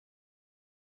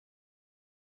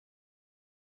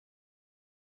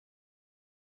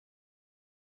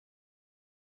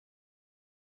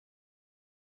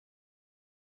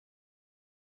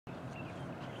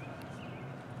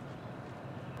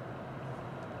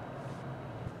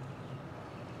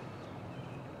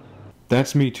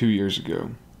That's me 2 years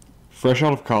ago, fresh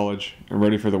out of college and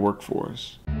ready for the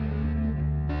workforce.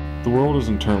 The world is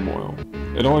in turmoil.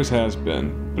 It always has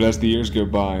been, but as the years go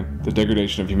by, the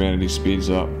degradation of humanity speeds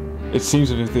up. It seems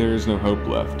as if there is no hope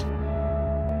left.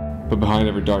 But behind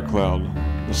every dark cloud,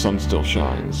 the sun still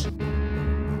shines.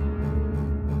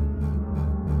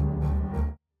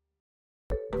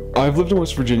 I've lived in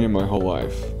West Virginia my whole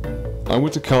life. I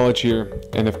went to college here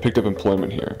and have picked up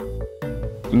employment here.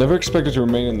 I never expected to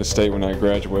remain in the state when I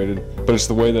graduated, but it's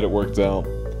the way that it worked out.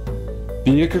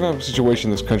 The economic situation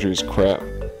in this country is crap.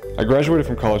 I graduated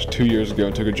from college 2 years ago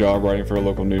and took a job writing for a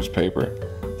local newspaper.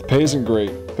 The pay isn't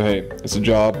great, but hey, it's a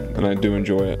job and I do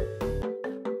enjoy it.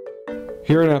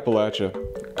 Here in Appalachia,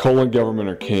 coal and government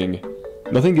are king.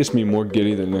 Nothing gets me more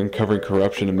giddy than uncovering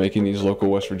corruption and making these local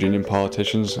West Virginian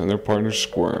politicians and their partners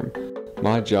squirm.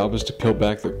 My job is to peel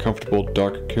back the comfortable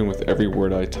dark cocoon with every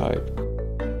word I type.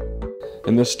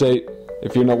 In this state,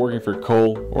 if you're not working for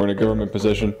coal or in a government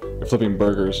position, you're flipping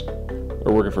burgers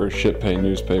or working for a shit-paying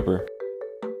newspaper.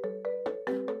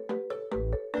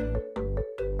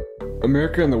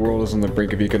 America and the world is on the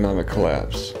brink of economic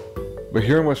collapse. But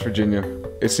here in West Virginia,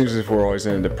 it seems as if we're always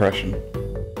in a depression.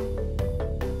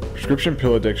 Prescription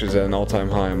pill addiction is at an all-time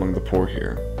high among the poor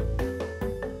here.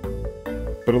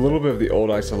 But a little bit of the old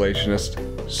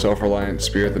isolationist, self-reliant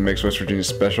spirit that makes West Virginia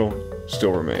special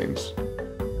still remains.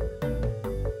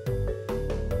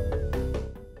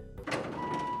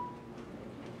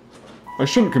 I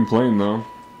shouldn't complain though.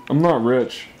 I'm not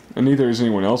rich, and neither is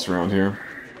anyone else around here.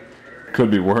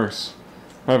 Could be worse.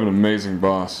 I have an amazing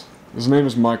boss. His name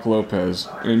is Mike Lopez,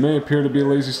 and he may appear to be a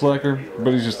lazy slacker,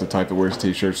 but he's just the type that wears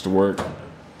t-shirts to work.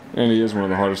 And he is one of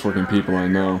the hardest working people I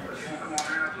know.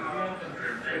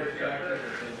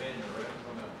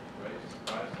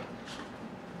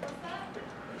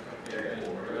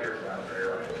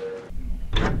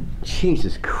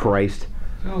 Jesus Christ.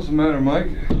 What the hell's the matter, Mike?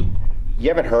 You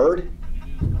haven't heard?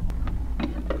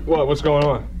 What? What's going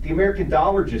on? The American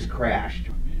dollar just crashed.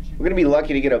 We're gonna be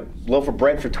lucky to get a loaf of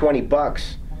bread for 20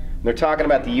 bucks. They're talking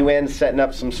about the UN setting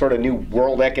up some sort of new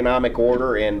world economic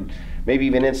order and maybe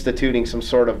even instituting some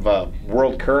sort of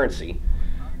world currency.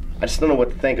 I just don't know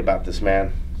what to think about this,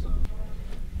 man.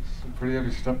 Some pretty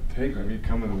heavy stuff to take when you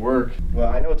come into work. Well,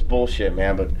 I know it's bullshit,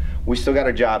 man, but we still got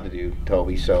a job to do,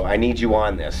 Toby, so I need you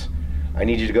on this. I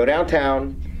need you to go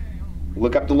downtown,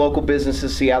 look up the local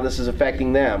businesses, see how this is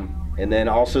affecting them, and then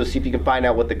also see if you can find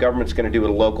out what the government's going to do at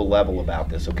a local level about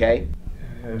this, okay?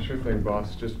 Yeah, sure thing,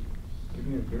 boss. Just give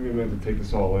me a minute to take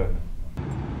this all in.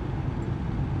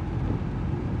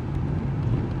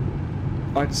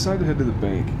 I decided to head to the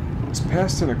bank. It's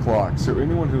past 10 o'clock, so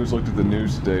anyone who has looked at the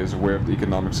news today is aware of the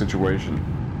economic situation.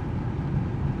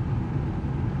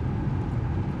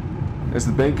 As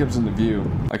the bank comes into view,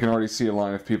 I can already see a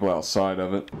line of people outside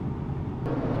of it.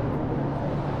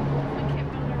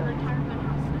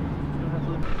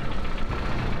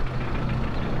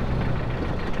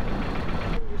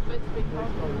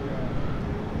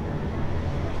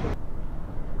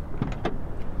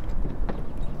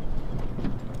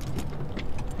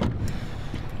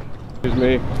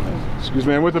 Excuse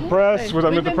me, I'm with the press.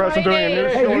 I'm with the press. I'm doing a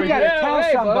news story. Hey, you gotta tell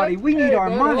somebody. We need our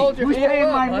money. Who's paying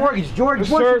my mortgage? George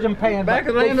Bush isn't paying. Back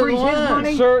at the end of the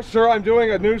line. Sir, I'm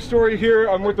doing a news story here.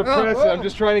 I'm with the press. I'm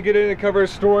just trying to get in and cover a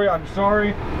story. I'm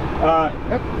sorry.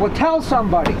 Well, tell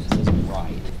somebody. I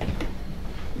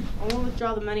want to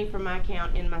withdraw the money from my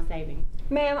account in my savings.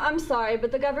 Ma'am, I'm sorry,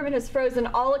 but the government has frozen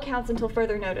all accounts until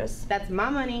further notice. That's my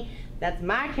money, that's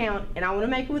my account, and I want to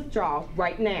make a withdrawal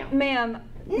right now. Ma'am.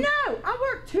 No! I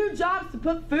worked 2 jobs to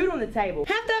put food on the table.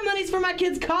 Half that money's for my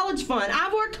kids' college fund.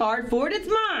 I've worked hard for it. It's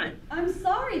mine. I'm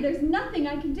sorry. There's nothing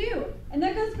I can do. And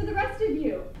that goes for the rest of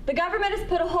you. The government has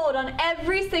put a hold on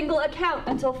every single account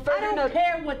until further notice. I don't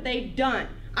care what they've done.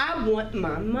 I want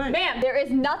my money. Ma'am, there is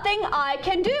nothing I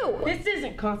can do. This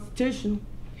isn't constitutional.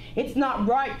 It's not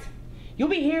right. You'll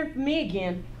be hearing from me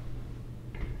again.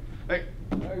 Hey.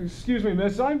 Excuse me,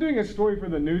 miss. I'm doing a story for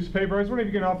the newspaper. I was wondering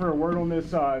if you can offer a word on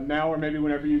this now or maybe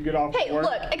whenever you get off Hey, work.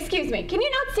 look, excuse me. Can you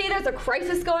not see there's a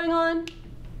crisis going on?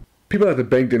 People at the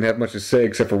bank didn't have much to say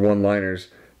except for one-liners.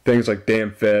 Things like,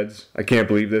 damn feds, I can't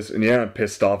believe this, and yeah, I'm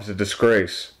pissed off, it's a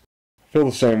disgrace. I feel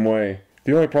the same way.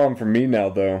 The only problem for me now,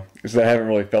 though, is that I haven't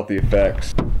really felt the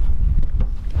effects.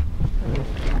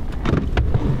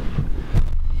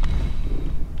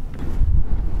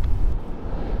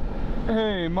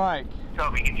 Hey, Mike.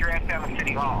 Toby, get your ass down to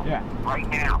City Hall. Yeah. Right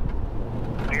now.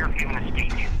 Mayor's giving a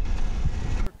speech.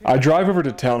 I drive over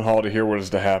to Town Hall to hear what is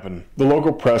to happen. The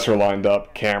local press are lined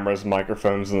up, cameras,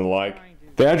 microphones, and the like.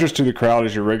 The address to the crowd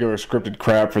is your regular scripted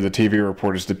crap for the TV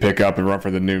reporters to pick up and run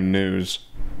for the noon news.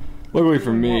 Luckily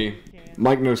for me,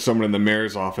 Mike knows someone in the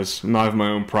mayor's office, and I have my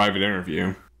own private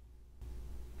interview.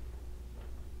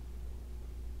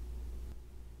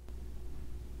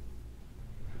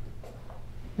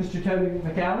 Mr. Toby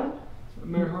McAllen?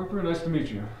 Mayor Harper, nice to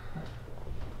meet you.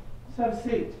 Let's have a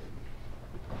seat.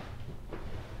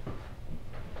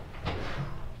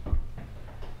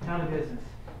 Down to business.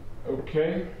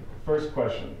 Okay, first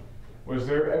question. Was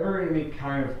there ever any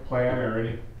kind of plan or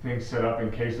anything set up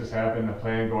in case this happened, a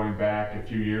plan going back a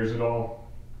few years at all?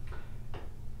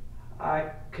 I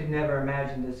could never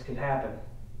imagine this could happen.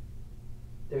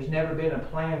 There's never been a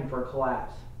plan for a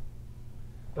collapse.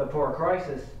 But for a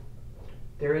crisis,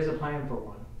 there is a plan for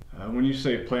one. When you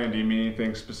say plan, do you mean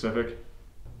anything specific?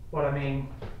 What I mean,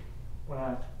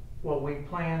 what we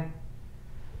plan,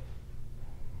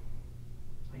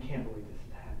 I can't believe this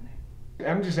is happening.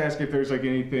 I'm just asking if there's like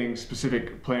anything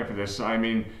specific planned for this. I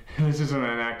mean, this isn't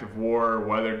an act of war,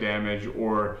 weather damage,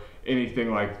 or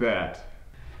anything like that.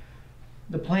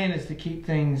 The plan is to keep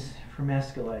things from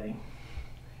escalating.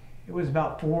 It was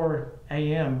about 4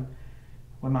 a.m.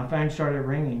 when my phone started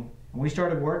ringing, and we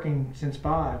started working since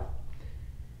 5,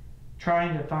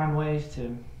 trying to find ways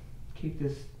to keep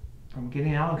this from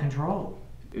getting out of control.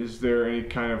 Is there any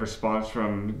kind of response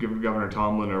from Governor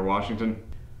Tomlin or Washington?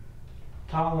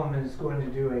 Tomlin is going to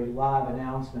do a live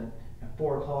announcement at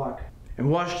 4 o'clock. And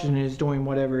Washington is doing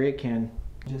whatever it can,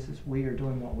 just as we are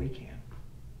doing what we can.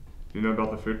 Do you know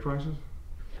about the food prices?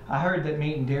 I heard that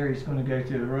meat and dairy is going to go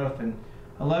through the roof, and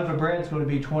a loaf of bread is going to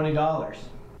be $20.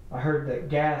 I heard that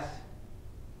gas,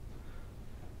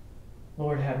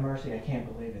 Lord have mercy, I can't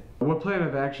believe it. What plan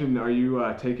of action are you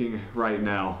taking right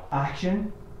now?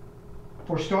 Action?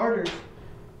 For starters,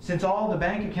 since all the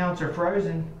bank accounts are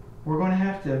frozen, we're going to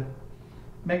have to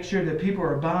make sure that people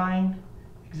are buying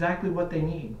exactly what they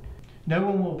need. No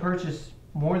one will purchase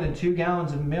more than 2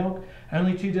 gallons of milk,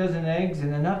 only 2 dozen eggs,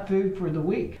 and enough food for the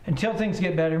week. Until things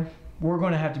get better, we're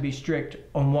going to have to be strict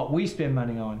on what we spend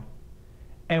money on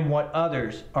and what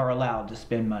others are allowed to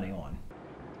spend money on.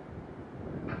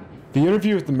 The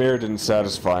interview with the mayor didn't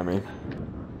satisfy me.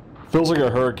 Feels like a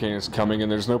hurricane is coming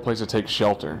and there's no place to take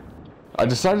shelter. I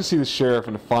decided to see the sheriff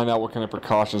and to find out what kind of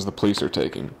precautions the police are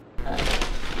taking.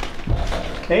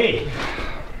 Hey,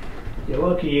 you're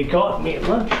lucky you caught me at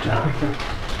lunchtime.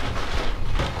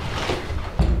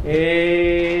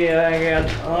 Hey, I got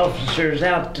officers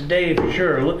out today for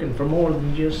sure, looking for more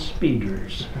than just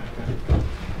speeders.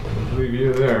 I'll leave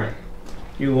you there.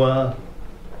 You, want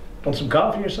some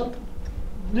coffee or something?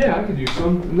 Yeah, I could use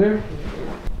some in there.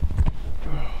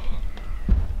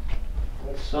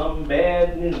 That's some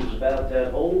bad news about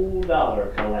that whole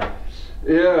dollar collapse.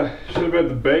 Yeah, should have been at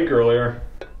the bank earlier.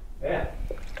 Yeah.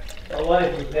 My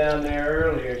wife was down there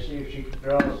earlier, see if she could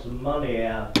draw some money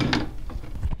out.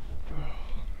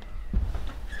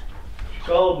 She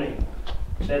called me.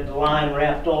 Said the line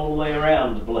wrapped all the way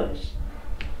around the place.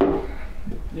 Do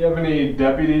you have any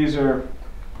deputies or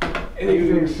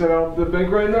anything set out at the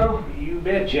bank right now? You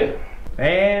betcha.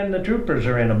 And the troopers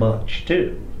are in a bunch,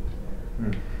 too.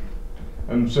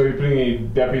 So you're putting any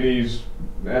deputies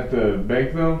at the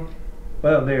bank, though?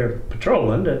 Well, they're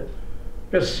patrolling to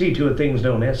just see to it things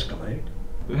don't escalate.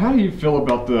 How do you feel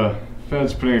about the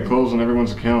feds putting a close on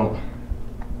everyone's account?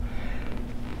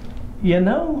 You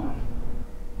know,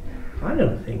 I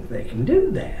don't think they can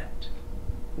do that.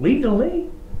 Legally.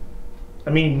 I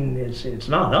mean, it's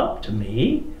not up to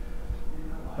me.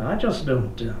 I just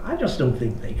don't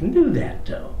think they can do that,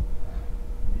 though.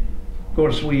 Of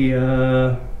course, we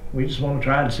just want to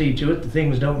try to see to it that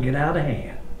things don't get out of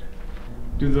hand.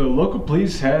 Do the local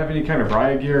police have any kind of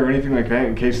riot gear or anything like that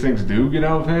in case things do get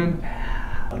out of hand?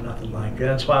 Oh, nothing like that.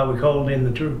 That's why we called in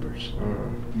the troopers.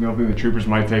 You don't think the troopers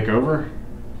might take over?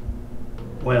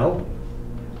 Well,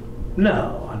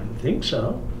 no, I don't think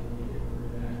so.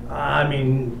 I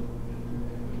mean,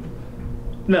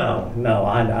 no,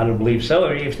 I don't believe so.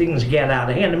 If things get out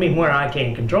of hand, I mean, where I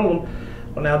can't control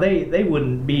them, well, now they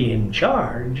wouldn't be in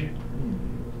charge.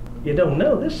 You don't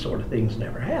know, this sort of thing's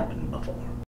never happened before.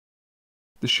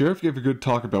 The sheriff gave a good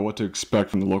talk about what to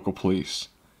expect from the local police.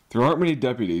 There aren't many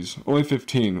deputies, only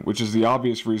 15, which is the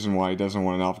obvious reason why he doesn't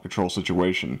want an out-of-control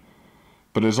situation.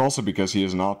 But it is also because he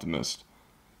is an optimist.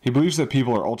 He believes that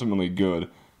people are ultimately good,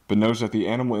 but knows that the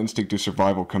animal instinct to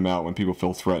survive will come out when people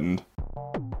feel threatened.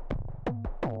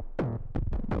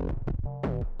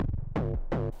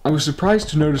 I was surprised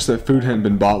to notice that food hadn't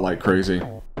been bought like crazy.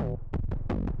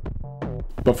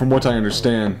 But from what I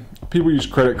understand, people use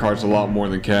credit cards a lot more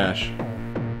than cash.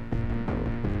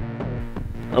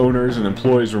 Owners and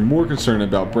employees were more concerned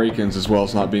about break-ins as well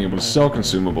as not being able to sell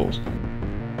consumables.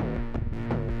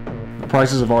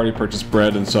 prices of already purchased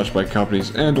bread and such by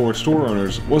companies and or store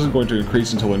owners wasn't going to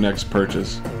increase until their next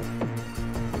purchase.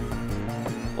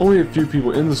 Only a few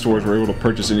people in the stores were able to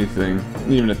purchase anything,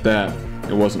 and even at that,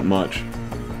 it wasn't much.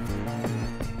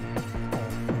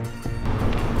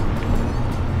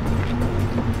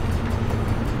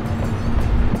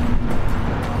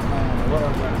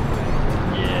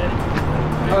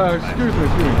 Excuse me.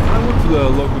 I work for the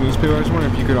local newspaper. I was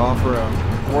wondering if you could offer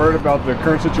a word about the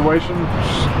current situation.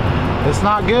 It's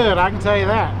not good, I can tell you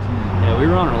that. Yeah, we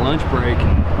were on our lunch break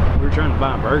and we were trying to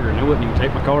buy a burger and they wouldn't even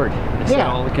take my card. They said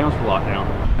all the accounts were locked down.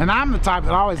 And I'm the type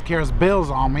that always carries bills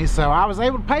on me, so I was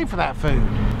able to pay for that food.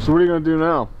 So what are you going to do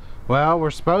now? Well, we're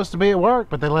supposed to be at work,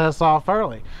 but they let us off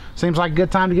early. Seems like a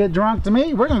good time to get drunk to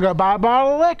me. We're going to go buy a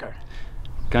bottle of liquor.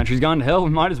 Country's gone to hell,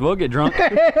 we might as well get drunk.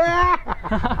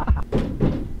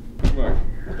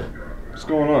 What's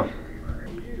going on?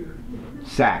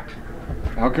 Sacked.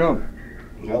 How come?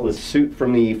 Well, the suit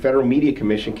from the Federal Media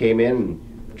Commission came in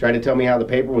and tried to tell me how the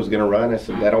paper was going to run. I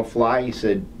said, that don't fly. He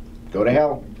said, go to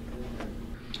hell.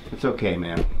 It's okay,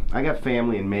 man. I got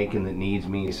family in Macon that needs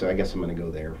me, so I guess I'm going to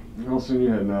go there. How soon you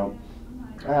heading out?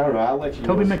 I don't know. I'll let you know.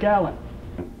 Toby McAllen.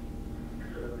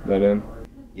 That in?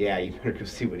 Yeah, you better go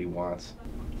see what he wants.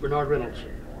 Bernard Reynolds.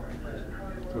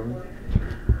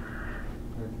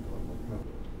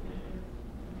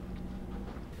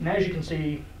 And as you can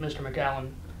see, Mr.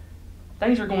 McAllen,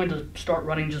 things are going to start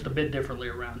running just a bit differently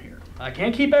around here. I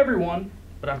can't keep everyone,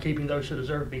 but I'm keeping those who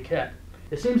deserve to be kept.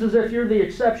 It seems as if you're the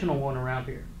exceptional one around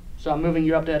here, so I'm moving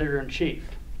you up to editor-in-chief.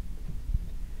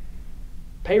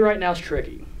 Pay right now is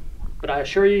tricky, but I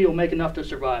assure you you'll make enough to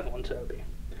survive on, Toby.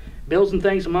 Bills and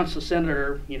things amongst the Senate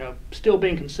are, still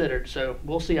being considered, so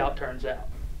we'll see how it turns out.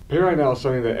 Pay right now is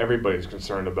something that everybody's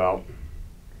concerned about.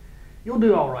 You'll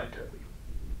do all right, Toby.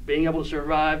 Being able to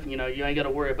survive, you ain't got to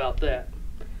worry about that.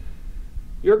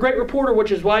 You're a great reporter,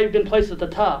 which is why you've been placed at the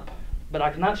top, but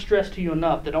I cannot stress to you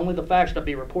enough that only the facts should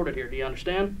be reported here. Do you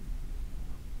understand?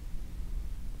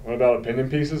 What about opinion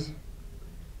pieces?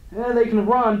 Yeah, they can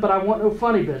run, but I want no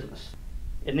funny business.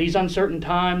 In these uncertain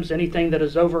times, anything that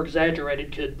is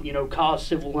over-exaggerated could, cause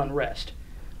civil unrest.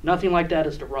 Nothing like that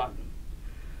is to run.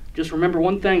 Just remember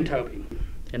one thing, Toby.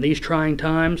 In these trying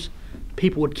times,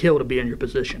 people would kill to be in your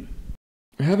position.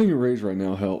 Having a raise right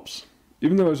now helps.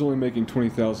 Even though I was only making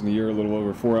 $20,000 a year a little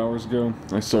over 4 hours ago,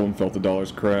 I seldom felt the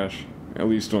dollars crash, at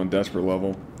least on a desperate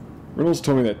level. Reynolds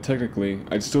told me that technically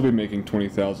I'd still be making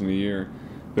 $20,000 a year,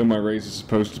 though my raise is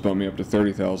supposed to bump me up to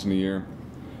 $30,000 a year.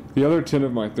 The other 10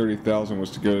 of my $30,000 was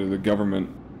to go to the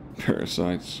government.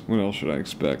 Parasites. What else should I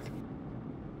expect?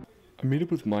 I meet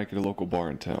up with Mike at a local bar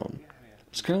in town.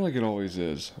 It's kind of like it always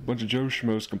is. A bunch of Joe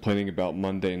Schmoes complaining about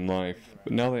mundane life,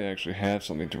 but now they actually have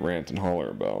something to rant and holler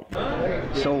about.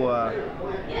 So,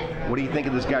 what do you think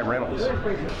of this guy Reynolds?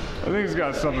 I think he's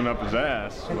got something up his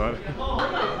ass, but...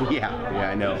 Yeah,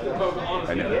 I know.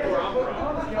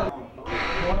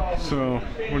 So,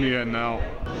 when are you heading out?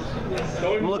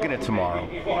 I'm looking at tomorrow.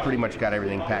 Pretty much got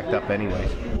everything packed up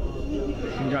anyways.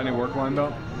 You got any work lined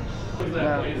up?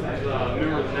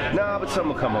 No, but something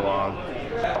will come along.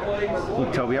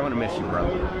 Look, Toby, I'm gonna miss you,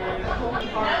 brother.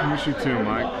 I miss you too,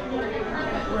 Mike.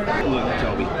 Look,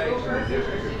 Toby.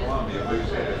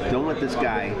 Don't let this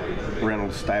guy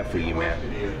Reynolds stifle you,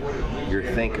 man. You're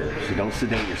a thinker, so don't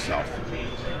sedate yourself.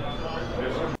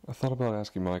 I thought about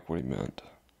asking Mike what he meant,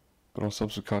 but on some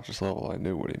subconscious level I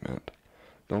knew what he meant.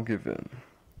 Don't give in.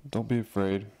 Don't be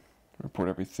afraid. Report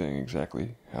everything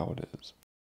exactly how it is.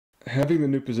 Having the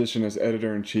new position as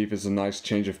editor-in-chief is a nice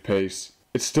change of pace.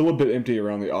 It's still a bit empty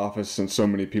around the office since so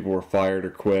many people were fired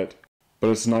or quit, but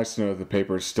it's nice to know that the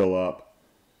paper is still up.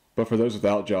 But for those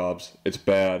without jobs, it's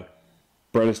bad.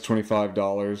 Bread is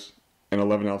 $25, an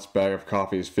 11-ounce bag of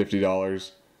coffee is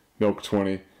 $50, milk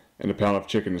 $20, and a pound of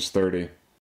chicken is $30.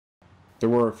 There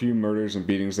were a few murders and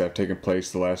beatings that have taken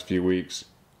place the last few weeks.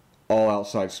 All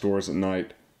outside stores at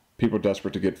night, people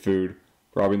desperate to get food,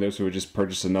 robbing those who had just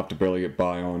purchased enough to barely get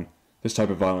by on. This type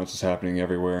of violence is happening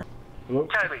everywhere. Hello?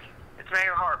 Toby, it's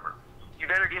Mayor Harper. You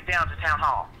better get down to Town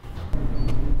Hall.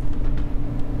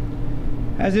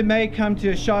 As it may come to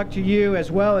a shock to you as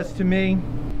well as to me,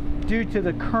 due to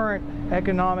the current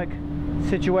economic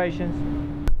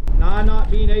situations, I not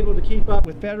being able to keep up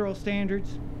with federal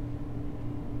standards,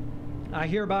 I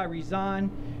hereby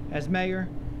resign as mayor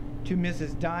to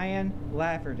Mrs. Diane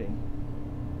Lafferty.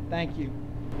 Thank you.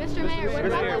 Mr. Mayor, what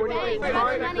about the bank? What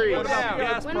about money? What about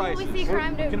gas When prices? will we see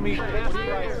crime to Can we gas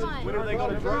retire prices? fund? When are they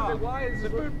going to drop? Why is the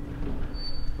food?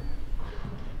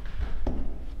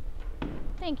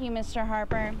 Thank you, Mr.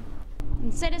 Harper.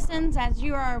 And citizens, as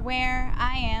you are aware,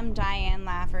 I am Diane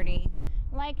Lafferty.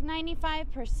 Like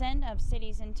 95% of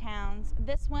cities and towns,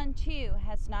 this one too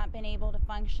has not been able to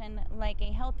function like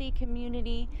a healthy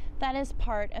community that is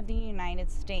part of the United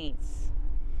States.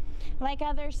 Like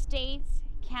other states,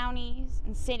 counties,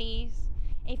 and cities,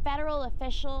 a federal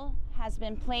official has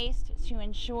been placed to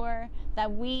ensure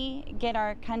that we get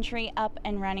our country up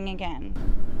and running again.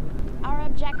 Our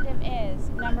objective is,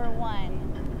 number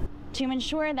one, to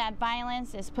ensure that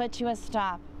violence is put to a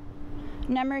stop.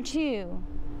 Number two,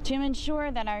 to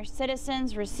ensure that our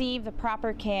citizens receive the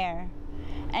proper care.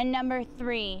 And number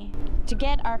three, to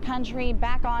get our country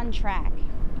back on track.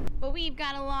 But we've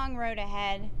got a long road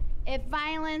ahead. If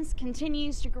violence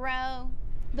continues to grow,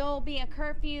 there will be a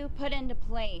curfew put into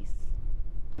place.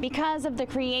 Because of the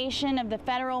creation of the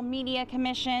Federal Media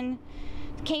Commission,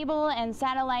 cable and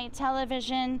satellite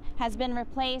television has been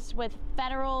replaced with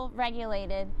federal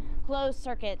regulated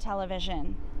closed-circuit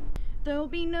television. There will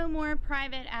be no more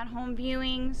private at-home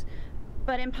viewings,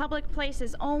 but in public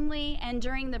places only and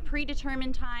during the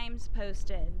predetermined times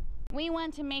posted. We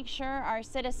want to make sure our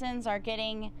citizens are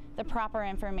getting the proper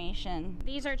information.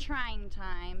 These are trying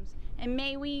times, and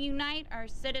may we unite our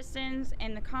citizens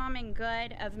in the common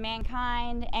good of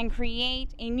mankind and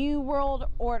create a new world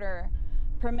order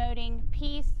promoting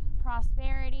peace,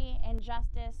 prosperity, and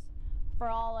justice for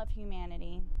all of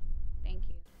humanity. Thank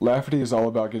you. Lafferty is all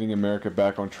about getting America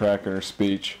back on track in her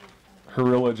speech. Her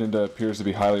real agenda appears to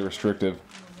be highly restrictive,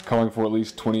 calling for at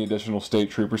least 20 additional state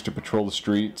troopers to patrol the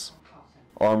streets,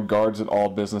 armed guards at all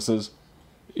businesses,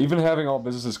 even having all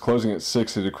businesses closing at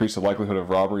 6 to decrease the likelihood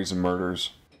of robberies and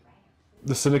murders.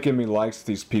 The cynic in me likes that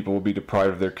these people will be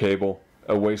deprived of their cable,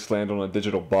 a wasteland on a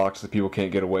digital box that people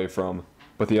can't get away from,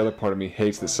 but the other part of me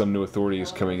hates that some new authority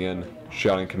is coming in,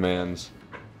 shouting commands.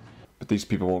 But these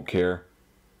people won't care.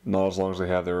 Not as long as they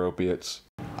have their opiates.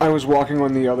 I was walking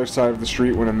on the other side of the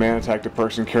street when a man attacked a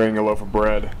person carrying a loaf of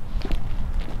bread.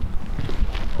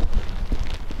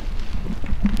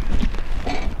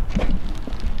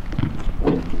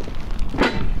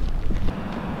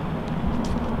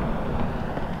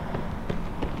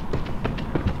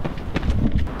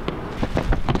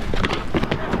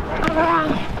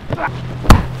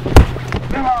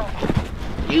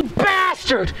 You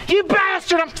bastard! You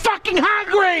bastard! I'm fucking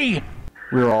hungry!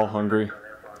 We are all hungry,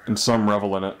 and some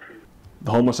revel in it.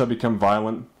 The homeless have become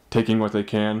violent, taking what they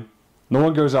can. No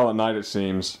one goes out at night, it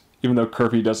seems, even though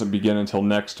curfew doesn't begin until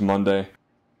next Monday.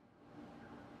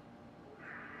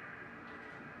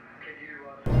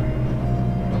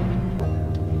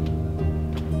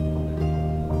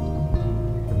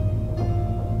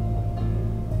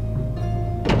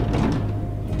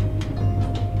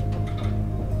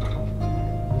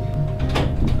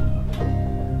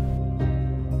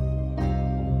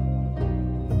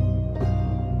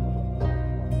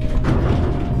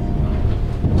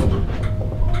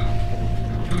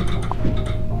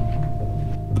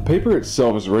 The paper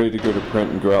itself is ready to go to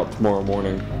print and go out tomorrow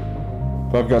morning,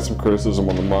 but I've got some criticism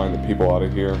on the mind that people ought to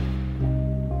hear.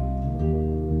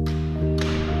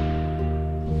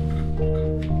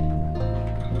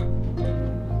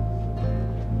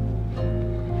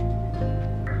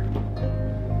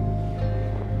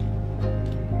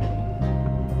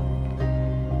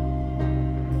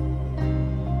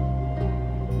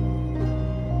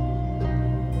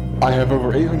 I have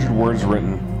over 800 words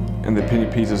written, and the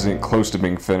opinion piece isn't close to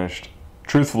being finished.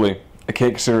 Truthfully, I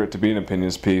can't consider it to be an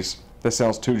opinions piece. That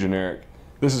sounds too generic.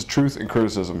 This is truth and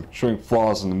criticism, showing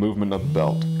flaws in the movement of the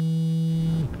belt.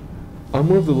 I'm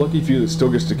one of the lucky few that still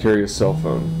gets to carry a cell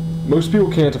phone. Most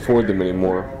people can't afford them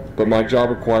anymore, but my job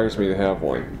requires me to have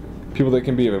one. People that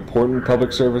can be of important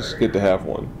public service get to have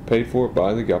one, paid for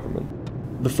by the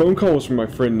government. The phone call was from my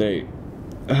friend Nate.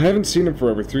 I haven't seen him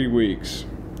for over 3 weeks.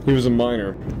 He was a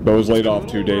miner, but was laid off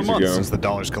 2 days ago. Since the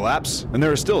dollar's collapse, and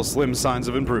there are still slim signs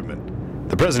of improvement.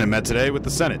 The president met today with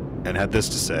the Senate and had this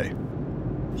to say.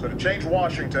 So to change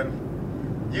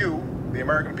Washington, you, the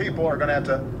American people, are going to have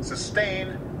to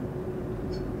sustain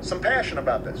some passion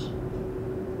about this.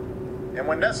 And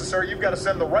when necessary, you've got to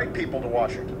send the right people to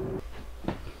Washington.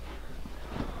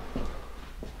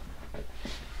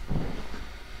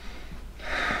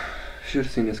 Should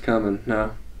have seen this coming.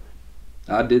 No,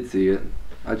 I did see it.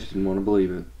 I just didn't want to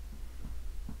believe it.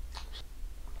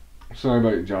 Sorry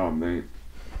about your job, Nate.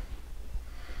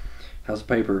 How's the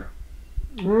paper?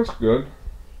 Well, that's good.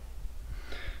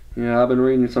 Yeah, I've been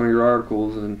reading some of your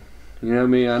articles, and you know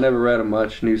me, I never read them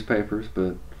much, newspapers,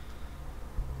 but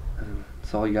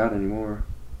that's all you got anymore.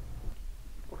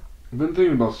 I've been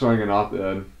thinking about starting an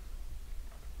op-ed.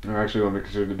 I actually want to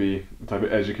consider it to be a type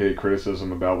of educated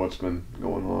criticism about what's been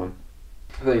going on.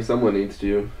 I think someone needs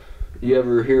to. You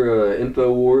ever hear of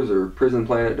InfoWars or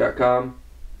PrisonPlanet.com?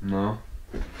 No.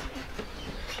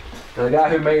 Now, the guy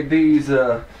who made these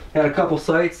had a couple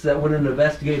sites that went into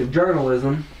investigative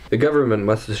journalism. The government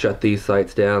must have shut these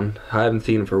sites down. I haven't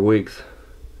seen them for weeks.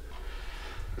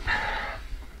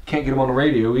 Can't get them on the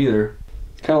radio either.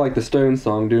 Kind of like the Stones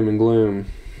song, Doom and Gloom.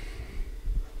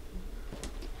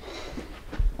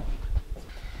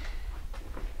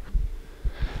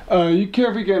 You care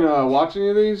if we can watch any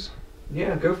of these?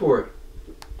 Yeah, go for it.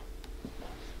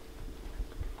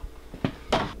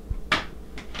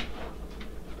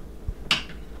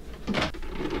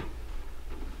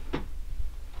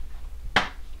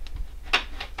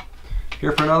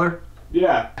 Here for another?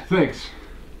 Yeah, thanks.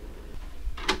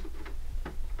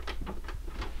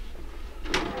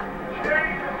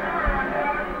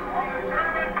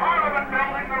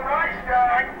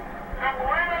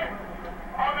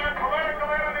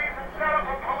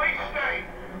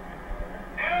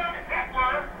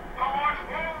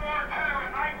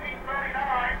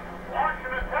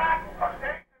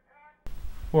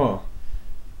 Whoa.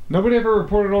 Nobody ever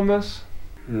reported on this?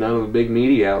 None of the big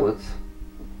media outlets.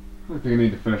 I think I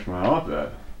need to finish my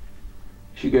op-ed.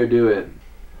 You should go do it.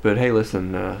 But hey,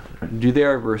 listen, do they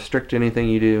ever restrict anything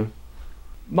you do?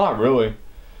 Not really.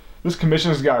 This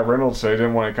commissions guy Reynolds said he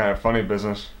didn't want any kind of funny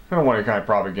business. He don't want any kind of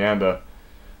propaganda.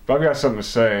 But I've got something to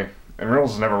say, and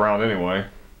Reynolds is never around anyway.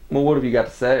 Well, what have you got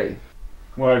to say?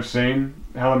 What I've seen,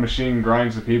 how the machine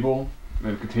grinds the people,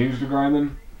 and continues to grind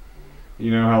them. You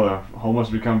know, how the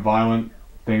homeless become violent,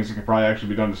 things that could probably actually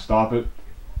be done to stop it.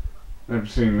 After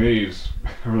seeing these,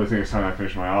 I really think it's time I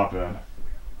finish my op-ed.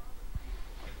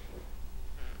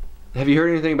 Have you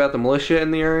heard anything about the militia in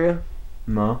the area?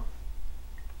 No.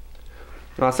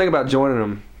 I was thinking about joining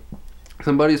them.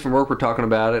 Some buddies from work were talking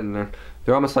about it, and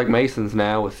they're almost like Masons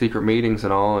now with secret meetings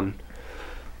and all, and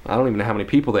I don't even know how many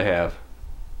people they have.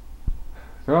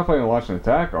 They're not planning to launch an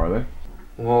attack, are they?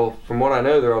 Well, from what I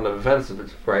know, they're on the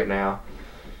defensive right now.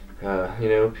 You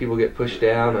know, people get pushed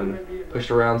down and pushed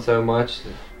around so much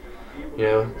that, you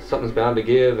know, something's bound to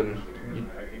give, and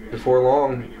before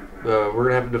long, we're going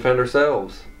to have to defend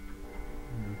ourselves.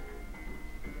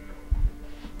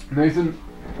 Nathan,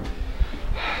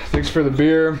 thanks for the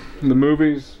beer, the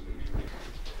movies,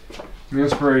 the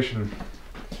inspiration.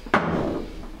 I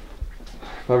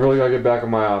really got to get back on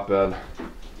my op-ed.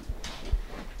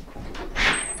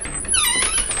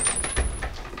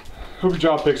 Hope your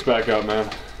job picks back up, man.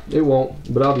 It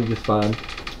won't, but I'll be just fine.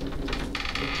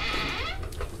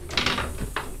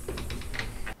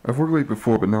 I've worked late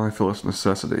before, but now I feel it's a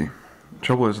necessity.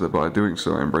 Trouble is that by doing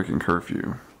so, I'm breaking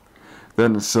curfew. That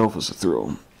in itself is a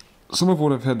thrill. Some of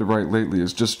what I've had to write lately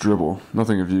is just dribble,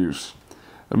 nothing of use.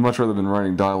 I'd much rather been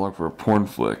writing dialogue for a porn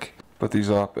flick. But these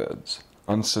op-eds,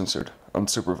 uncensored,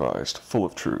 unsupervised, full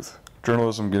of truth,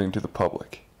 journalism getting to the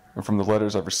public, and from the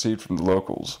letters I've received from the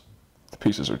locals, the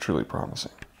pieces are truly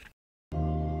promising.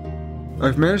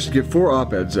 I've managed to get 4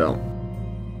 op-eds out.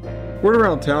 Word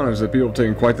around town is that people have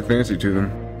taken quite the fancy to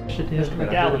them.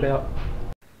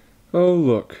 Oh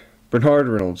look, Bernard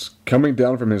Reynolds, coming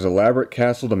down from his elaborate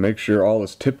castle to make sure all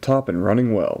is tip-top and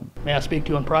running well. May I speak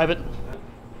to you in private?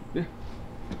 Yeah.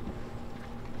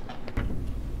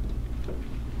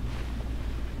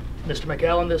 Mr.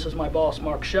 McAllen, this is my boss,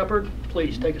 Mark Shepard.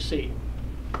 Please take a seat.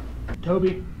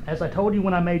 Toby, as I told you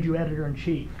when I made you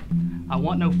editor-in-chief, I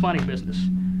want no funny business.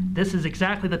 This is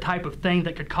exactly the type of thing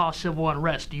that could cause civil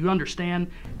unrest. Do you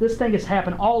understand? This thing has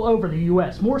happened all over the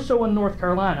U.S., more so in North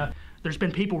Carolina. There's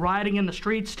been people rioting in the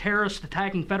streets, terrorists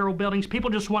attacking federal buildings, people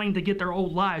just wanting to get their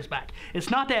old lives back. It's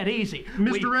not that easy.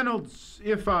 Mr. Reynolds,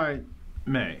 if I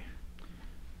may.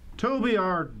 Toby,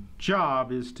 our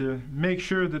job is to make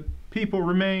sure that people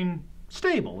remain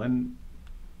stable and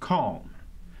calm.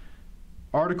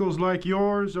 Articles like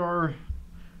yours are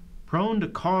prone to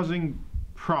causing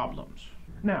problems.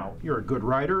 Now, you're a good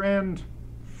writer and,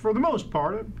 for the most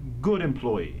part, a good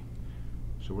employee.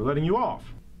 So we're letting you off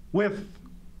with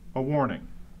a warning.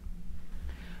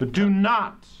 But do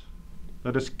not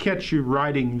let us catch you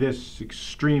writing this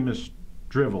extremist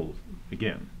drivel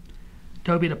again.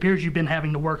 Toby, it appears you've been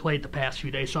having to work late the past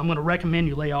few days, so I'm going to recommend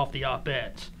you lay off the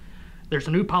op-eds. There's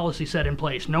a new policy set in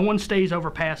place. No one stays over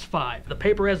past 5. The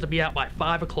paper has to be out by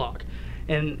 5 o'clock.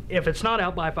 And if it's not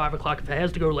out by 5 o'clock, if it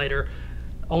has to go later,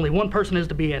 only one person is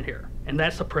to be in here, and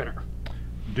that's the printer.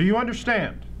 Do you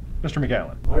understand, Mr.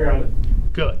 McAllen? I got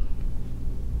it. Good.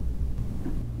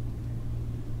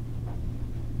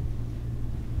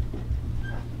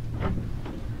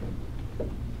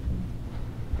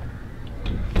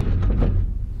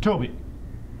 Toby,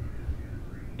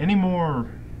 any more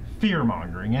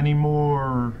fear-mongering, any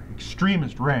more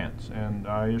extremist rants, and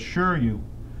I assure you,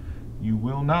 you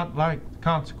will not like the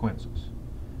consequences.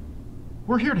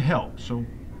 We're here to help, so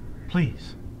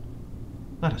please,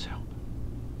 let us help.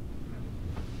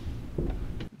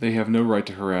 They have no right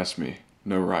to harass me.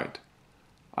 No right.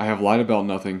 I have lied about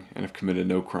nothing and have committed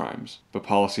no crimes, but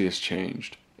policy has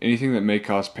changed. Anything that may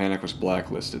cause panic was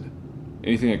blacklisted.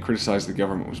 Anything that criticized the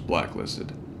government was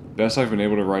blacklisted. Best I've been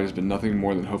able to write has been nothing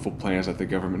more than hopeful plans that the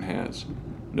government has.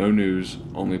 No news,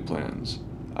 only plans.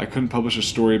 I couldn't publish a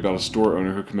story about a store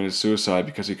owner who committed suicide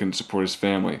because he couldn't support his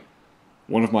family.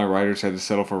 One of my writers had to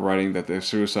settle for writing that the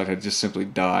suicide had just simply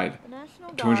died.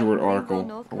 A 200-word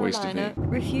article, a waste of ink.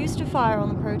 Refused to fire on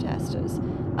the protesters.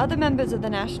 Other members of the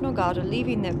National Guard are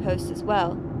leaving their posts as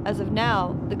well. As of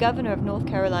now, the governor of North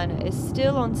Carolina is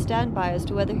still on standby as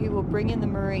to whether he will bring in the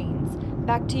Marines.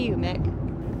 Back to you, Mick.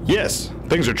 Yes,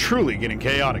 things are truly getting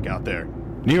chaotic out there.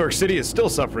 New York City is still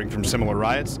suffering from similar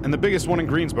riots, and the biggest one in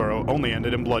Greensboro only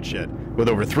ended in bloodshed, with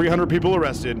over 300 people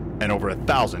arrested and over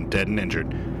 1,000 dead and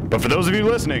injured. But for those of you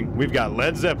listening, we've got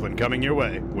Led Zeppelin coming your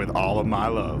way with All of My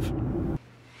Love.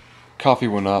 Coffee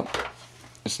went up.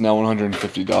 It's now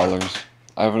 $150.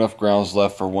 I have enough grounds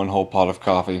left for one whole pot of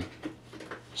coffee,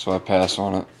 so I pass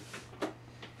on it.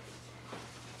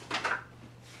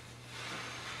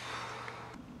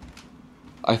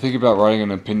 I think about writing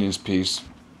an opinions piece.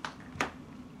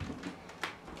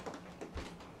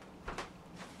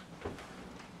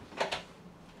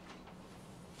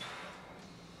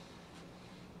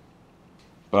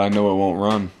 But I know it won't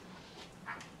run.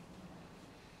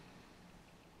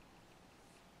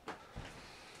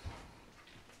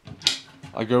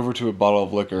 I go over to a bottle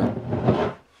of liquor.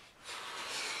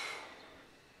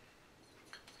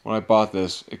 When I bought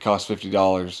this, it cost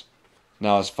 $50.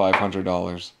 Now it's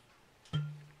 $500.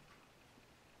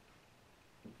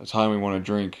 A time we want to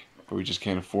drink, but we just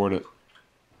can't afford it.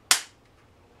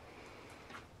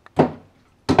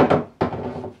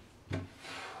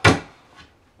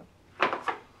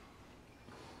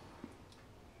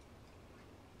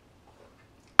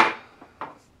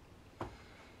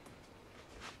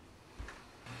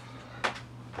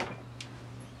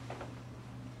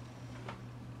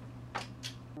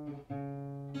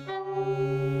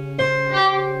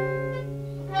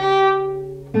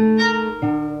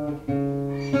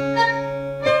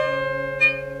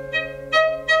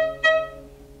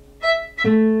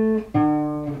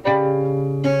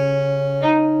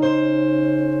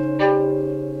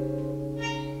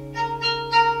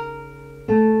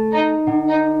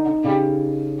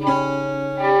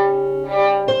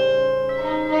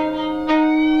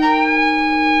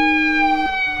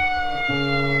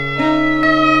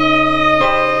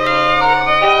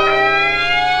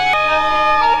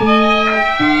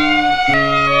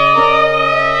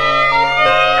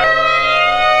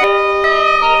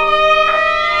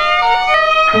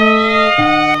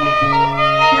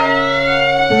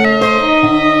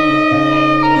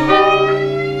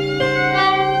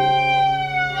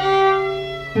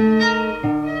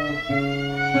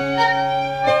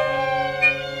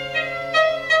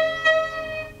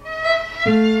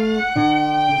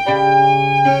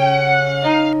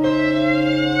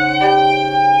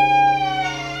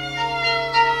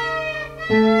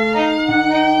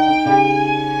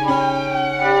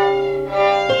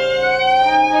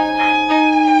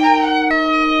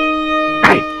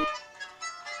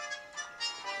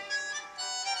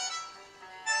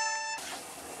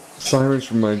 Sirens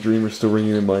from my dream are still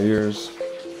ringing in my ears.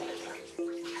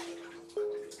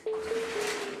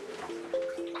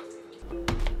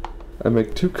 I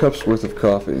make 2 cups worth of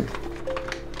coffee.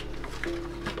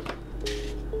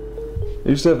 I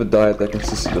used to have a diet that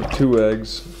consisted of 2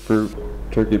 eggs, fruit,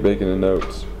 turkey bacon, and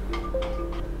oats.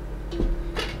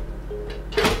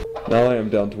 Now I am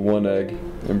down to 1 egg,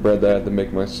 and bread that I have to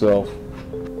make myself,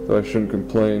 though I shouldn't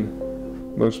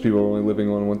complain. Most people are only living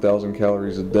on 1,000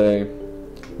 calories a day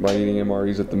by eating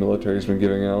MREs that the military has been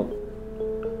giving out.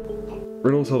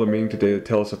 Reynolds held a meeting today to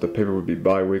tell us that the paper would be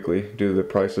bi-weekly due to the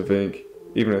price of ink.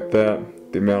 Even at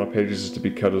that, the amount of pages is to be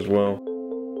cut as well.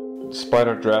 Despite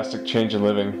our drastic change in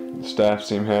living, the staff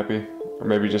seem happy, or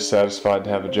maybe just satisfied to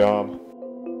have a job.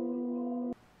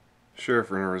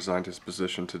 Sheriff Renner resigned his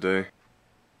position today.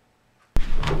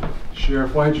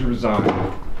 Sheriff, why'd you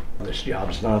resign? This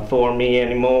job's not for me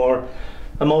anymore.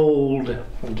 I'm old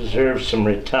and deserve some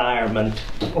retirement.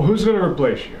 Well, who's going to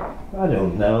replace you? I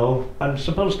don't know. I'm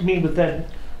supposed to meet with that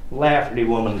Lafferty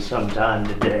woman sometime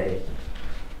today.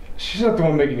 She's not the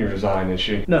one making you resign, is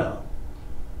she? No.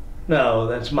 No,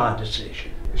 that's my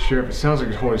decision. Sheriff, it sounds like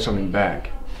you're holding something back.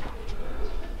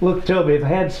 Look, Toby, if I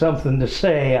had something to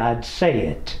say, I'd say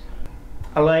it.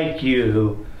 I like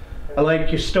you. I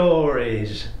like your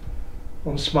stories.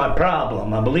 Well, it's my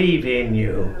problem. I believe in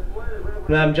you.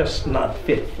 And I'm just not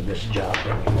fit for this job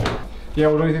anymore. Yeah,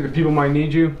 well, don't you think the people might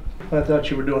need you? I thought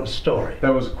you were doing a story.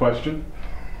 That was a question.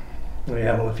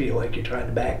 Yeah, well, I feel like you're trying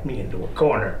to back me into a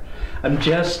corner. I'm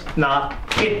just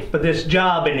not fit for this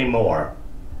job anymore.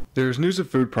 There's news of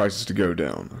food prices to go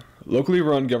down. Locally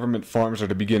run government farms are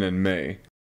to begin in May.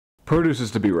 Produce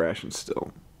is to be rationed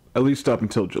still, at least up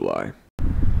until July.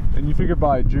 And you figure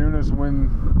by June is when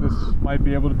this might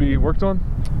be able to be worked on?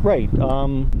 Right,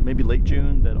 maybe late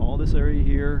June, that all this area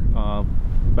here,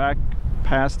 back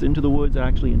past into the woods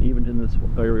actually, and even in this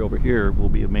area over here will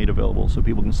be made available, so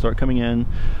people can start coming in,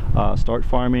 start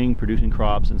farming, producing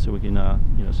crops, and so we can,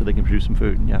 you know, so they can produce some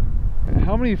food. Yeah.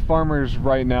 How many farmers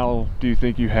right now do you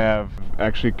think you have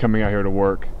actually coming out here to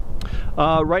work?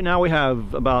 Right now we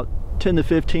have about 10 to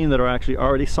 15 that are actually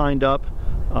already signed up,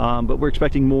 but we're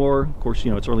expecting more. Of course,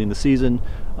 you know, it's early in the season.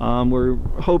 We're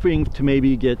hoping to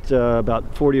maybe get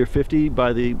about 40 or 50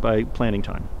 by planting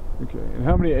time. Okay, and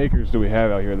how many acres do we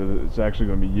have out here that it's actually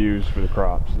going to be used for the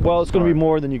crops? Well, it's going to be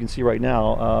more than you can see right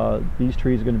now. These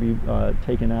trees are going to be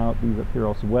taken out, these up here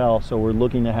as well, so we're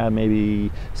looking to have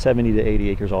maybe 70 to 80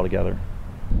 acres altogether.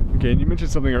 Okay, and you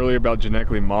mentioned something earlier about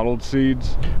genetically modeled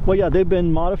seeds. Well, yeah, they've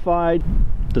been modified,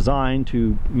 designed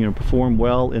to, you know, perform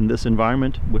well in this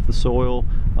environment with the soil,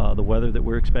 the weather that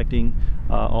we're expecting,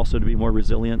 also to be more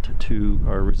resilient to,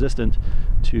 or resistant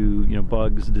to, you know,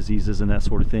 bugs, diseases, and that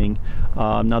sort of thing.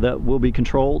 Now that will be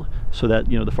controlled so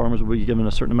that, you know, the farmers will be given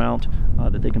a certain amount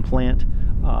that they can plant,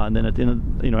 and then at the end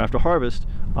of, you know, after harvest,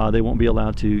 they won't be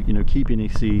allowed to, you know, keep any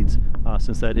seeds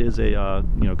since that is a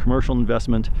you know, commercial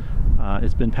investment.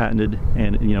 It's been patented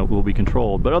and, you know, will be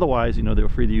controlled, but otherwise, you know, they're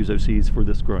free to use those seeds for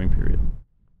this growing period.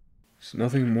 It's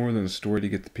nothing more than a story to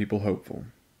get the people hopeful.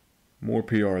 More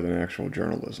PR than actual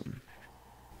journalism.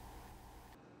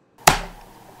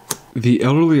 The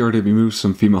elderly are to be moved to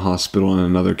some FEMA hospital in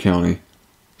another county.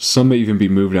 Some may even be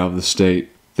moved out of the state.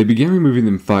 They began removing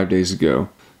them 5 days ago.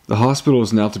 The hospital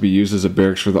is now to be used as a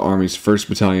barracks for the Army's 1st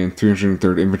Battalion,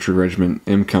 303rd Infantry Regiment,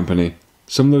 M Company.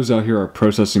 Some of those out here are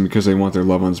protesting because they want their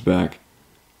loved ones back.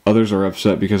 Others are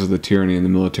upset because of the tyranny in the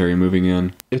military moving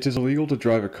in. It is illegal to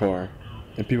drive a car,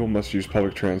 and people must use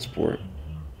public transport.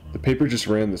 The paper just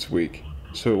ran this week,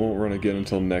 so it won't run again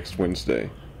until next Wednesday.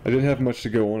 I didn't have much to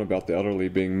go on about the elderly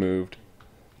being moved.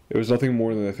 It was nothing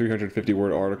more than a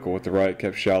 350-word article with the riot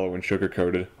kept shallow and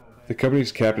sugar-coated. The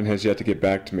company's captain has yet to get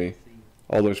back to me.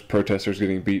 All those protesters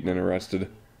getting beaten and arrested.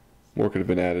 More could have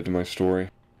been added to my story.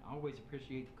 I always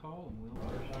appreciate the call.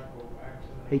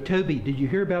 Hey Toby, did you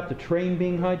hear about the train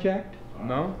being hijacked?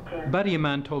 No. A buddy of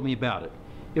mine told me about it.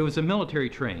 It was a military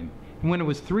train, and when it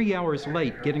was 3 hours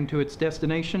late getting to its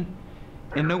destination,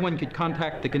 and no one could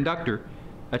contact the conductor,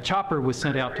 a chopper was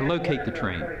sent out to locate the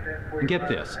train. And get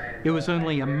this, it was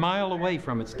only a mile away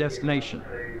from its destination.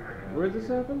 Where did this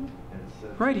happen?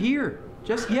 Right here,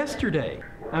 just yesterday.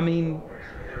 I mean,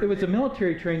 it was a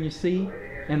military train, you see,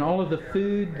 and all of the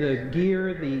food, the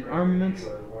gear, the armaments,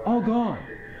 all gone.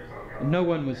 And no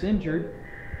one was injured.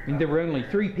 I mean, there were only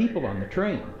 3 people on the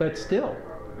train, but still.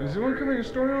 Is anyone covering a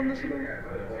story on this at all?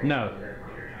 No.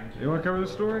 You want to cover the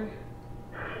story?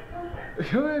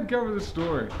 Go ahead and cover the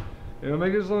story. You know,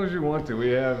 make it as long as you want to. We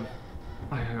have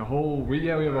a whole week.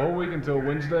 Yeah, we have a whole week until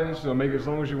Wednesday, so make it as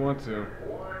long as you want to.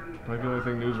 Probably the only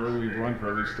thing newsworthy we've run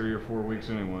for at least 3 or 4 weeks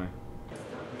anyway.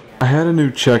 I had a new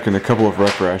check and a couple of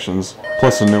rec rations,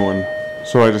 plus a new one,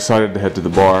 so I decided to head to the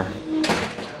bar.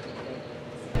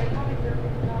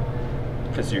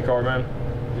 This your car, man?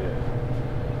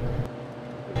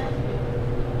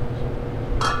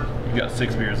 You got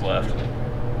 6 beers left.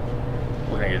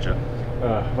 What can I get you?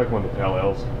 Like one of the pale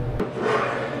ales.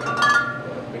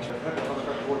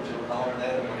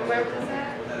 Where was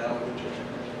that?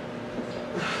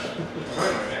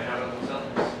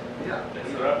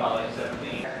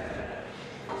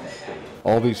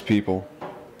 All these people,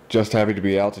 just happy to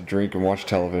be out to drink and watch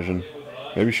television.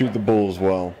 Maybe shoot the bull as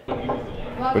well.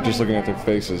 But just looking at their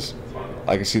faces,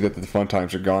 I can see that the fun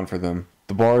times are gone for them.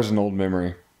 The bar is an old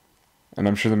memory, and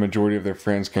I'm sure the majority of their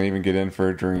friends can't even get in for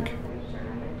a drink.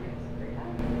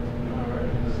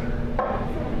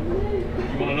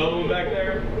 You want another one back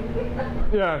there?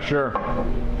 Yeah, sure.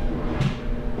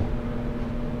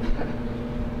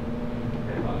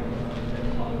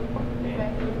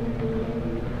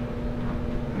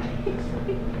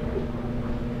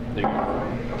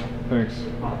 Thanks.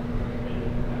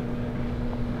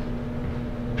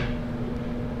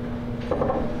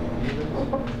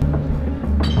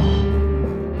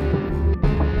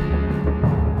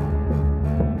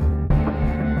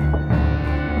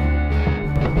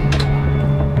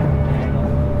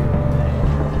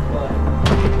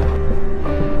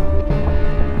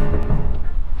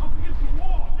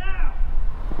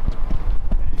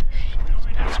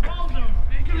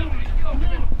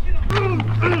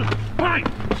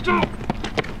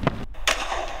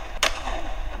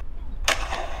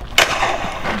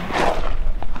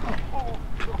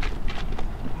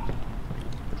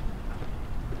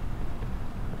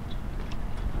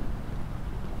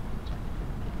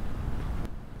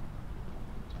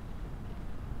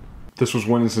 This was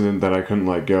one incident that I couldn't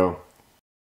let go.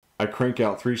 I crank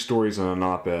out 3 stories on an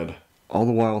op-ed, all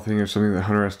the while thinking of something that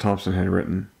Hunter S. Thompson had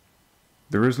written.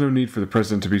 There is no need for the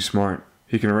president to be smart.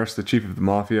 He can arrest the chief of the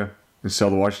mafia and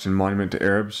sell the Washington Monument to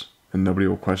Arabs, and nobody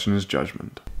will question his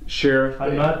judgment. Sheriff.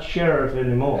 I'm not sheriff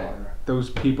anymore.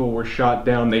 Those people were shot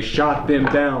down. They shot them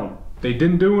down. They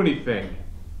didn't do anything.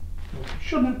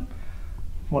 Shouldn't,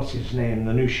 what's his name,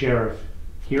 the new sheriff,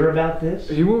 hear about this?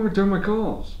 He won't return my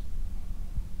calls.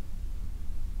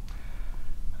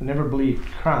 I never believed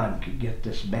crime could get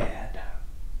this bad.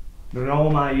 During all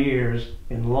my years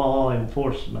in law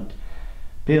enforcement,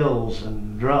 pills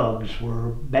and drugs were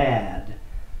bad.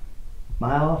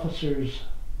 My officers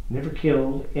never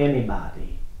killed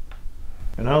anybody.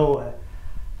 You know,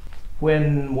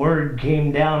 when word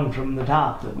came down from the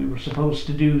top that we were supposed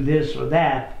to do this or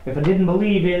that, if I didn't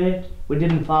believe in it, we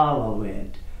didn't follow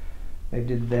it. They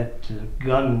did that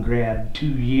gun grab 2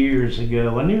 years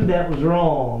ago. I knew that was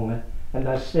wrong, and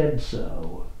I said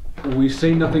so. We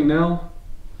say nothing now?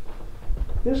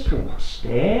 This won't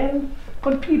stand.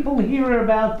 When people hear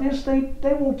about this, they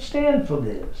won't stand for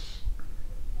this.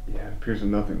 Yeah, it appears that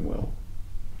nothing will.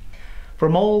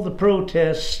 From all the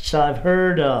protests I've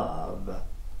heard of,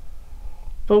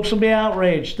 folks will be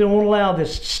outraged. They won't allow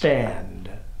this to stand.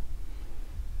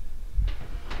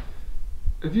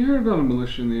 Have you heard about a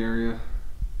militia in the area?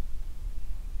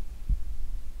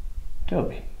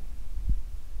 Toby,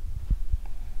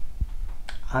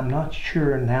 I'm not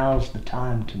sure now's the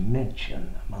time to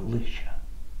mention militia.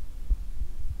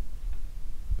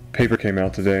 Paper came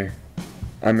out today.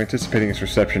 I'm anticipating its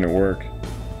reception at work.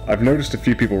 I've noticed a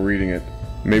few people reading it.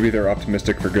 Maybe they're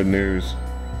optimistic for good news.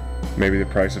 Maybe the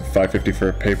price of $5.50 for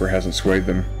a paper hasn't swayed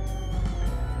them.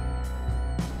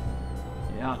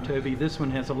 Yeah, Toby, this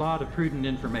one has a lot of prudent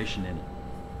information in it.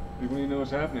 People need to know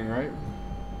what's happening, right?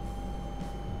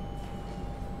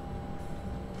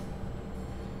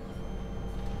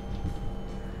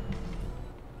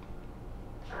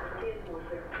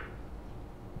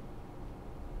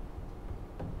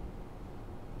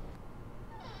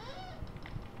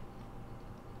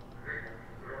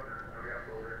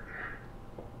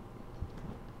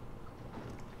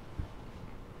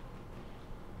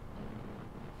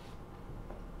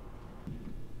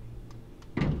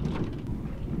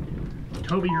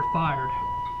 Toby, you're fired.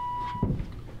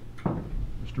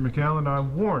 Mr. McAllen, I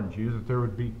warned you that there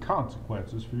would be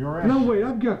consequences for your actions. No, wait,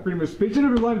 I've got freedom of speech. I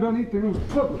never lied about anything that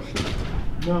was published.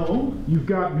 No, you've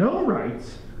got no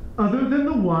rights other than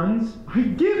the ones I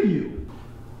give you.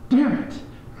 Damn it.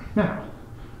 Now,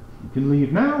 you can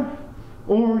leave now,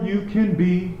 or you can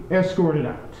be escorted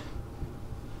out.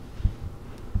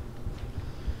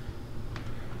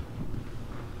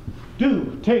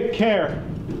 Do take care,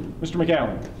 Mr.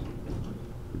 McAllen.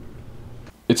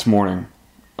 It's morning.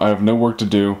 I have no work to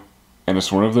do, and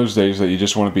it's one of those days that you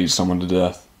just want to beat someone to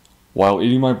death. While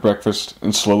eating my breakfast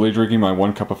and slowly drinking my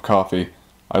 1 cup of coffee,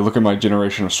 I look at my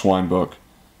Generation of Swine book.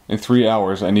 In 3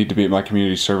 hours, I need to be at my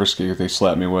community service gig they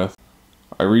slapped me with.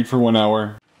 I read for 1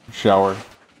 hour, shower,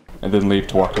 and then leave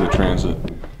to walk to the transit.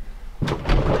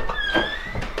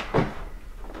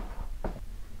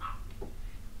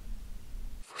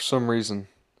 For some reason,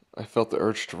 I felt the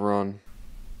urge to run.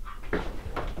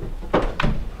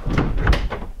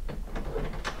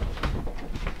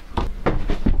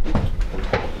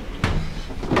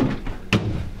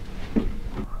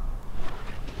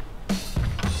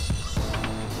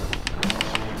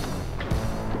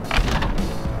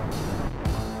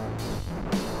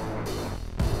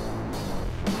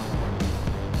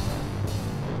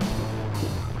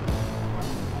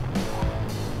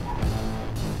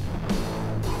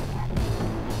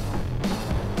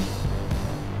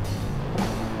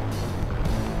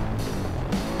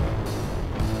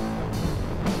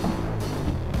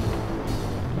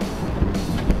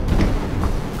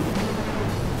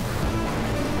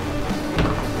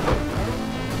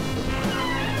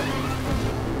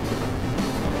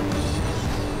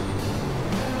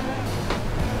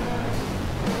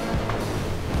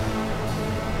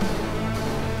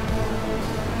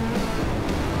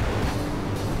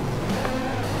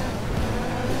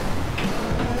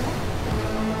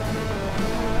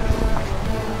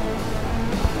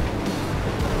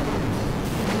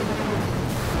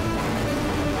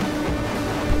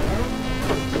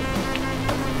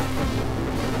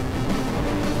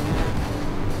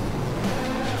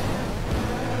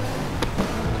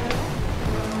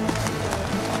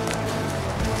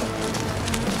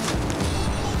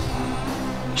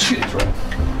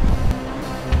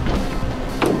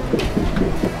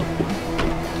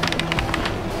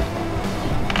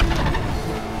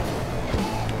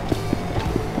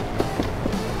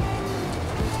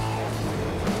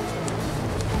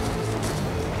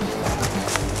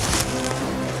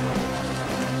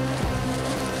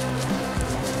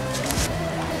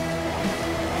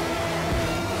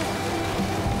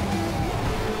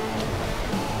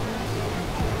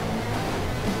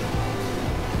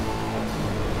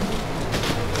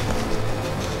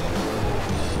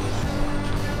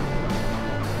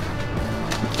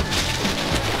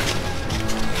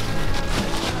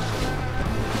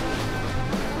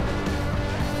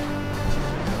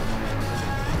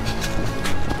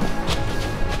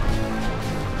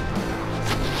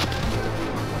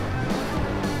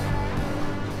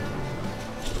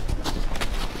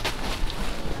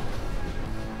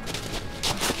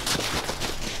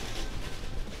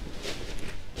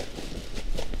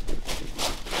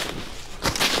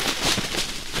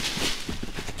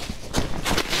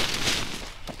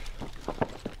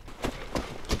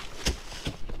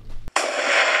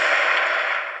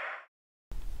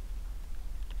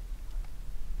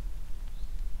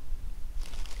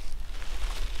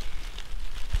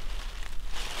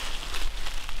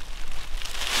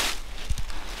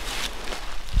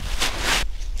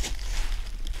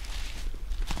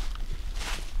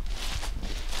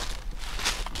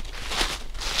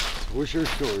 What's your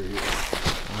story here?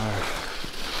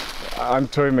 I'm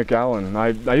Toby McAllen.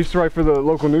 I used to write for the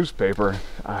local newspaper.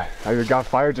 I got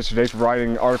fired yesterday for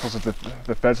writing articles that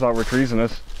the feds thought were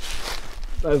treasonous.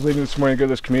 I was leaving this morning to go to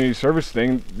this community service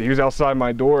thing. He was outside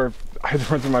my door. I had to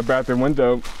run through my bathroom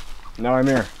window. Now I'm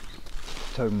here.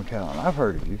 Toby McAllen, I've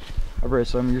heard of you. I've read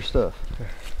some of your stuff.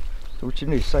 So what you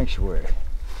need? Sanctuary.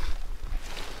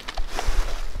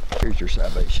 Here's your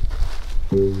salvation.